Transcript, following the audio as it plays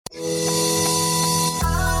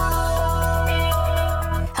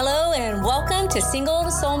to Single to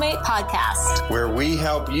Soulmate Podcast, where we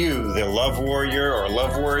help you, the love warrior or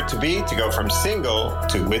love warrior to be, to go from single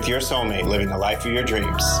to with your soulmate, living the life of your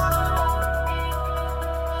dreams.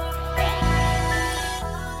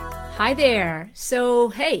 Hi there. So,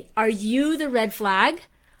 hey, are you the red flag?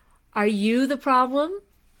 Are you the problem?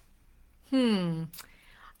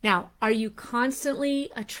 Now, are you constantly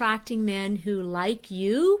attracting men who like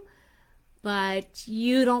you, but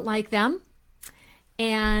you don't like them?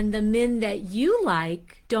 And the men that you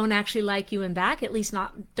like don't actually like you back, at least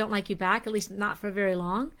don't like you back, at least not for very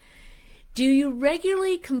long. Do you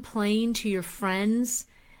regularly complain to your friends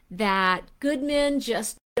that good men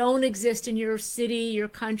just don't exist in your city, your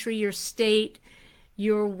country, your state,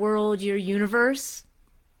 your world, your universe?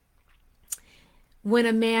 When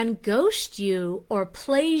a man ghosts you or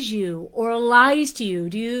plays you or lies to you,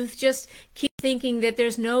 do you just keep thinking that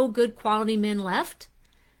there's no good quality men left?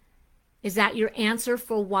 Is that your answer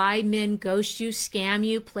for why men ghost you, scam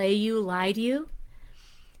you, play you, lie to you?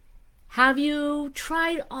 Have you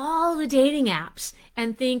tried all the dating apps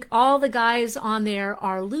and think all the guys on there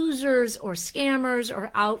are losers or scammers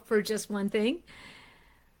or out for just one thing?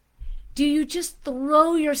 Do you just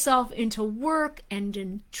throw yourself into work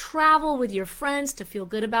and travel with your friends to feel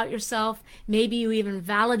good about yourself? Maybe you even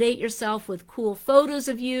validate yourself with cool photos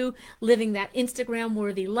of you living that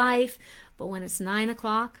Instagram-worthy life. But when it's 9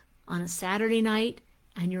 o'clock on a Saturday night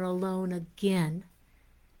and you're alone again,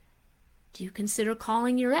 do you consider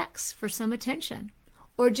calling your ex for some attention?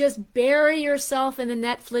 Or just bury yourself in the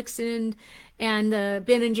Netflix and the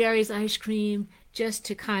Ben & Jerry's ice cream just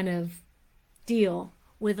to kind of deal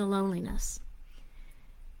with the loneliness?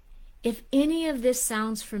 If any of this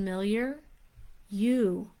sounds familiar,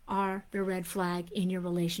 you are the red flag in your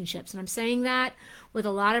relationships. And I'm saying that with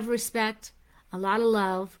a lot of respect, a lot of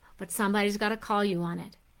love, but somebody's got to call you on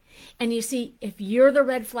it. And you see, if you're the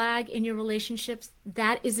red flag in your relationships,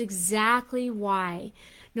 that is exactly why,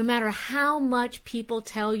 no matter how much people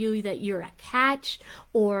tell you that you're a catch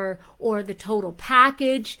or the total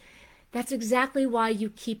package, that's exactly why you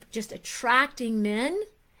keep just attracting men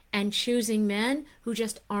and choosing men who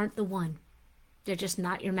just aren't the one. They're just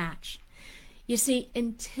not your match. You see,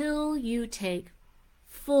 until you take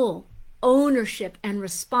full ownership and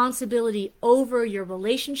responsibility over your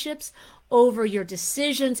relationships, over your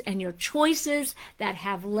decisions and your choices that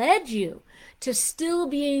have led you to still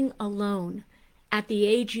being alone at the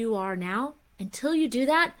age you are now, until you do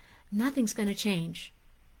that, nothing's going to change.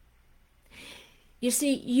 You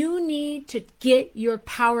see, you need to get your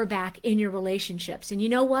power back in your relationships. And you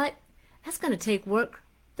know what? That's going to take work.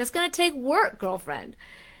 That's going to take work, girlfriend.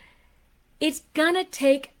 It's going to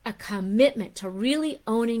take a commitment to really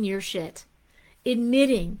owning your shit.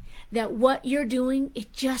 Admitting that what you're doing,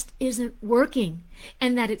 it just isn't working.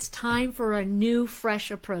 And that it's time for a new, fresh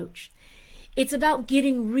approach. It's about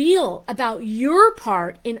getting real about your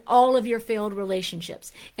part in all of your failed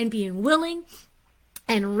relationships. And being willing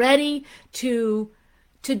and ready to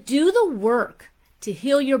do the work to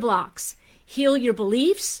heal your blocks, heal your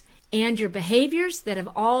beliefs and your behaviors that have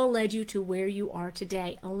all led you to where you are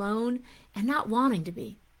today, alone and not wanting to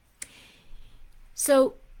be.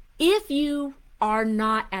 So if you are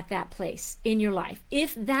not at that place in your life,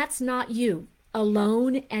 if that's not you,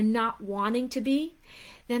 alone and not wanting to be,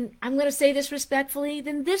 then I'm going to say this respectfully,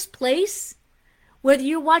 then this place, whether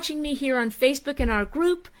you're watching me here on Facebook in our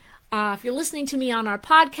group, if you're listening to me on our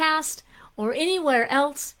podcast or anywhere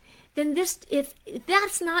else, then if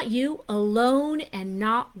that's not you, alone and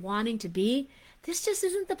not wanting to be, this just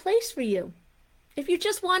isn't the place for you. If you're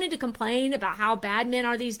just wanting to complain about how bad men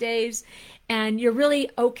are these days and you're really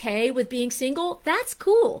okay with being single, that's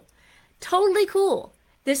cool. Totally cool.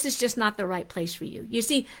 This is just not the right place for you. You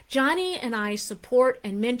see, Johnny and I support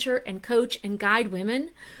and mentor and coach and guide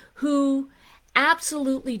women who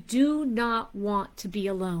absolutely do not want to be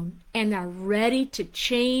alone and are ready to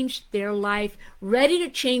change their life, ready to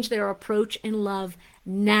change their approach in love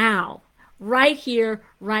now, right here,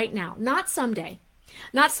 right now, not someday.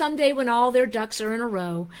 Not someday when all their ducks are in a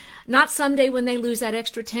row. Not someday when they lose that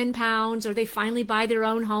extra 10 pounds or they finally buy their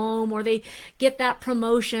own home or they get that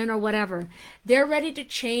promotion or whatever. They're ready to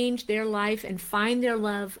change their life and find their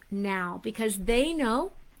love now because they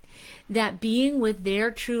know that being with their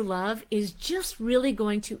true love is just really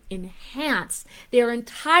going to enhance their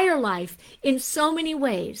entire life in so many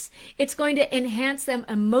ways. It's going to enhance them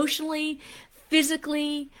emotionally,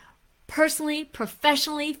 physically, personally,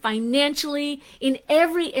 professionally, financially, in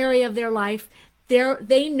every area of their life.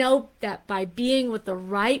 They know that by being with the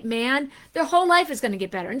right man, their whole life is going to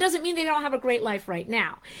get better. And doesn't mean they don't have a great life right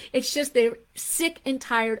now. It's just they're sick and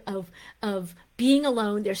tired of being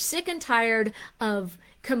alone. They're sick and tired of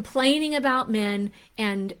complaining about men,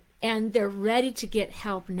 and they're ready to get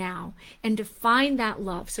help now and to find that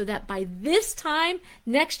love, so that by this time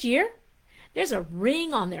next year, there's a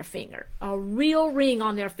ring on their finger, a real ring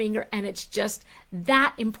on their finger, and it's just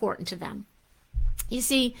that important to them. You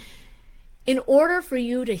see, in order for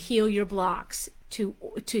you to heal your blocks, to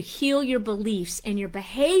heal your beliefs and your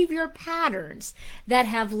behavior patterns that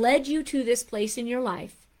have led you to this place in your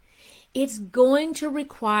life, it's going to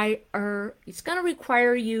require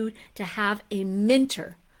you to have a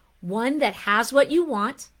mentor, one that has what you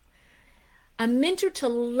want, a mentor to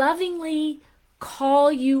lovingly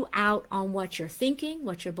call you out on what you're thinking,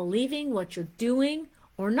 what you're believing, what you're doing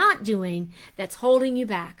or not doing that's holding you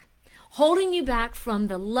back from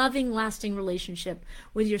the loving, lasting relationship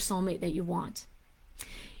with your soulmate that you want.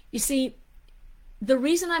 You see, the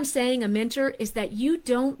reason I'm saying a mentor is that you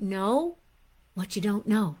don't know what you don't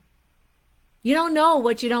know. You don't know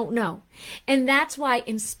what you don't know. And that's why,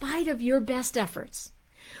 in spite of your best efforts,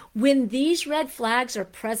 when these red flags are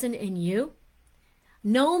present in you,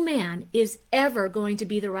 no man is ever going to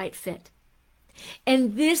be the right fit.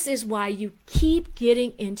 And this is why you keep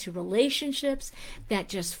getting into relationships that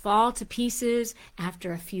just fall to pieces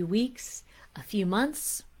after a few weeks, a few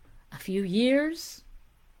months, a few years,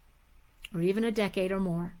 or even a decade or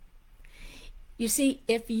more. You see,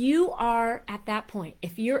 if you are at that point,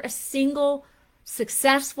 if you're a single,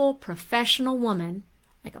 successful, professional woman,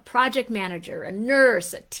 like a project manager, a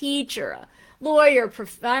nurse, a teacher, a lawyer,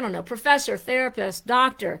 professor, therapist,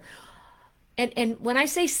 doctor, and when I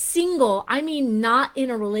say single, I mean not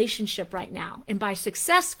in a relationship right now. And by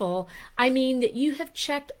successful, I mean that you have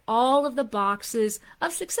checked all of the boxes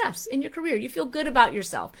of success in your career. You feel good about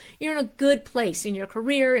yourself. You're in a good place in your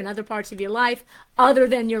career and other parts of your life other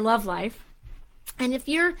than your love life. And if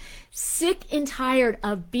you're sick and tired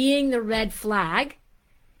of being the red flag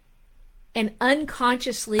and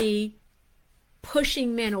unconsciously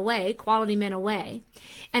pushing men away, quality men away,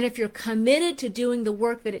 and if you're committed to doing the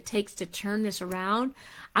work that it takes to turn this around,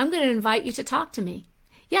 I'm going to invite you to talk to me.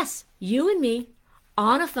 Yes, you and me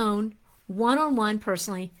on a phone, one-on-one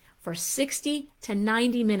personally, for 60 to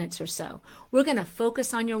 90 minutes or so. We're going to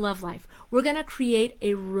focus on your love life. We're going to create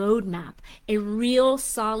a roadmap, a real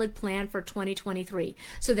solid plan for 2023,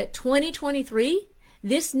 so that 2023,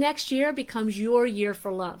 this next year, becomes your year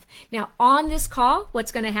for love. Now, on this call,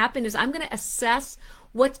 what's going to happen is I'm going to assess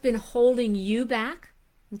what's been holding you back,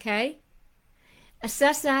 okay?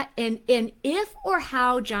 Assess that, and if or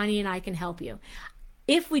how Johnny and I can help you.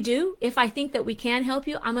 If I think that we can help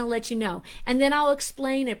you, I'm going to let you know. And then I'll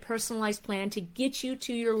explain a personalized plan to get you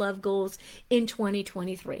to your love goals in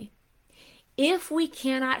 2023. If we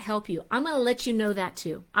cannot help you, I'm going to let you know that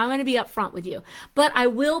too. I'm going to be upfront with you. But I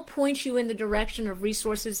will point you in the direction of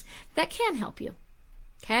resources that can help you.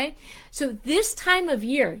 Okay? So this time of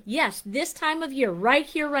year, yes, this time of year, right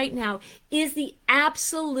here, right now, is the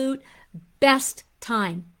absolute best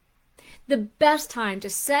time. The best time to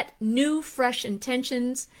set new, fresh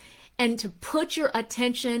intentions and to put your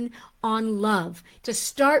attention on love, to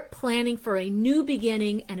start planning for a new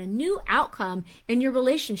beginning and a new outcome in your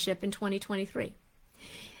relationship in 2023.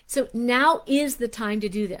 So now is the time to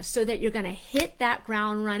do this so that you're going to hit that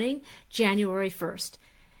ground running January 1st.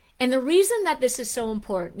 And the reason that this is so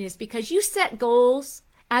important is because you set goals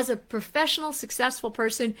as a professional, successful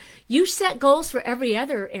person. You set goals for every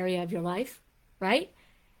other area of your life, right?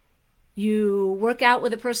 You work out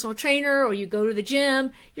with a personal trainer or you go to the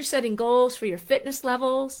gym. You're setting goals for your fitness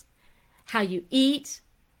levels, how you eat.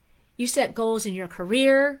 You set goals in your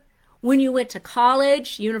career. When you went to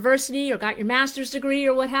college, university, or got your master's degree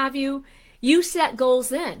or what have you, you set goals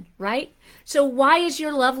then, right? So why is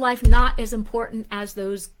your love life not as important as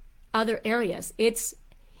those other areas? It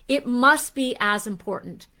must be as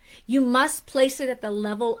important. You must place it at the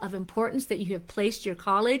level of importance that you have placed your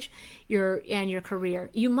college, and your career.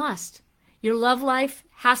 You must. Your love life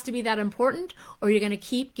has to be that important, or you're going to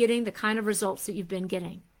keep getting the kind of results that you've been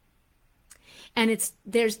getting. And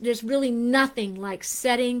there's really nothing like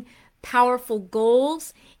setting powerful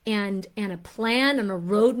goals and a plan and a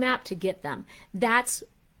roadmap to get them. That's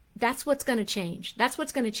what's going to change. That's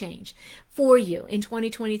what's going to change for you in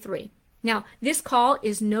 2023. Now, this call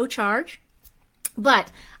is no charge,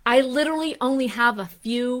 but I literally only have a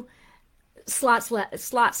few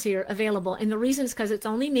slots here available. And the reason is because it's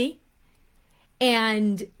only me.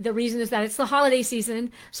 And the reason is that it's the holiday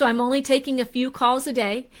season, so I'm only taking a few calls a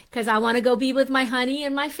day because I want to go be with my honey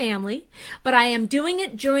and my family. But I am doing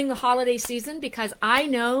it during the holiday season because I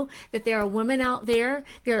know that there are women out there,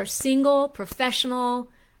 there are single, professional,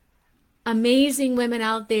 amazing women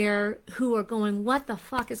out there who are going, what the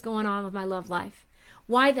fuck is going on with my love life?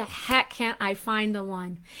 Why the heck can't I find the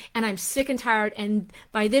one? And I'm sick and tired. And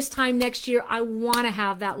by this time next year, I want to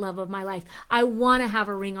have that love of my life. I want to have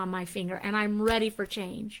a ring on my finger, and I'm ready for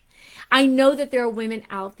change. I know that there are women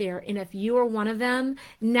out there, and if you are one of them,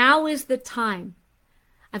 now is the time.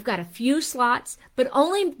 I've got a few slots, but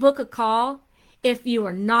only book a call if you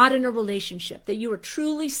are not in a relationship, that you are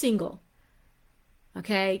truly single.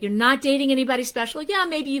 Okay, you're not dating anybody special. Yeah,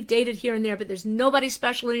 maybe you've dated here and there, but there's nobody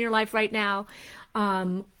special in your life right now.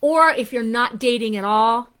 Or if you're not dating at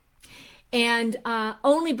all. And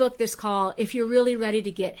only book this call if you're really ready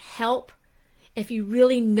to get help, if you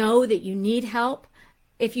really know that you need help.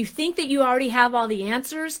 If you think that you already have all the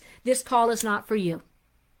answers, this call is not for you.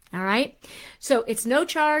 All right? So it's no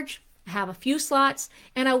charge. I have a few slots,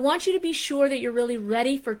 and I want you to be sure that you're really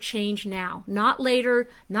ready for change now, not later,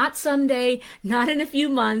 not someday, not in a few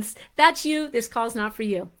months. That's you. This call's not for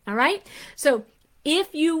you. All right? So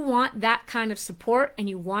if you want that kind of support and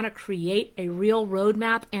you want to create a real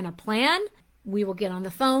roadmap and a plan, we will get on the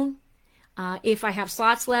phone if I have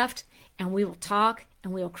slots left, and we will talk,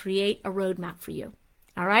 and we will create a roadmap for you.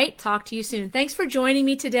 All right? Talk to you soon. Thanks for joining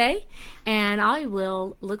me today, and I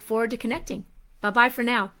will look forward to connecting. Bye-bye for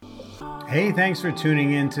now. Hey, thanks for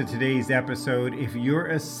tuning in to today's episode. If you're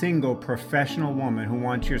a single professional woman who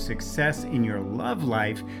wants your success in your love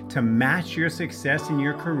life to match your success in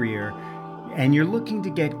your career, and you're looking to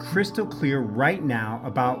get crystal clear right now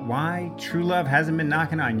about why true love hasn't been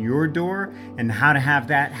knocking on your door and how to have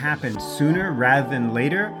that happen sooner rather than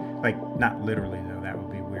later, like not literally though, that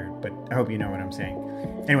would be weird, but I hope you know what I'm saying.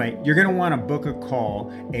 Anyway, you're going to want to book a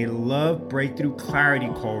call, a Love Breakthrough Clarity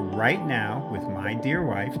call right now with my dear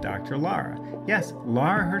wife, Dr. Lara. Yes,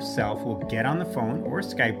 Lara herself will get on the phone or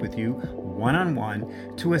Skype with you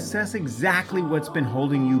one-on-one to assess exactly what's been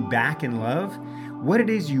holding you back in love, what it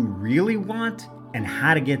is you really want, and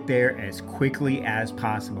how to get there as quickly as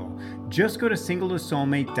possible. Just go to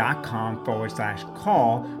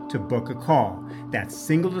singletosoulmate.com/call to book a call. That's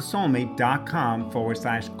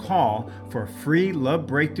singletosoulmate.com/call for a free Love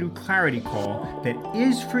Breakthrough Clarity call that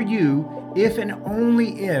is for you if and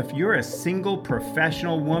only if you're a single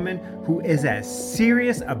professional woman who is as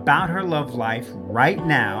serious about her love life right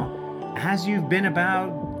now as you've been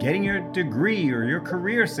about getting your degree or your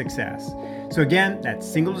career success. So again, that's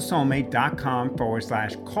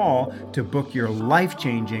singletosoulmate.com/call to book your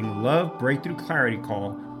life-changing Love Breakthrough Clarity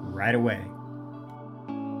call right away.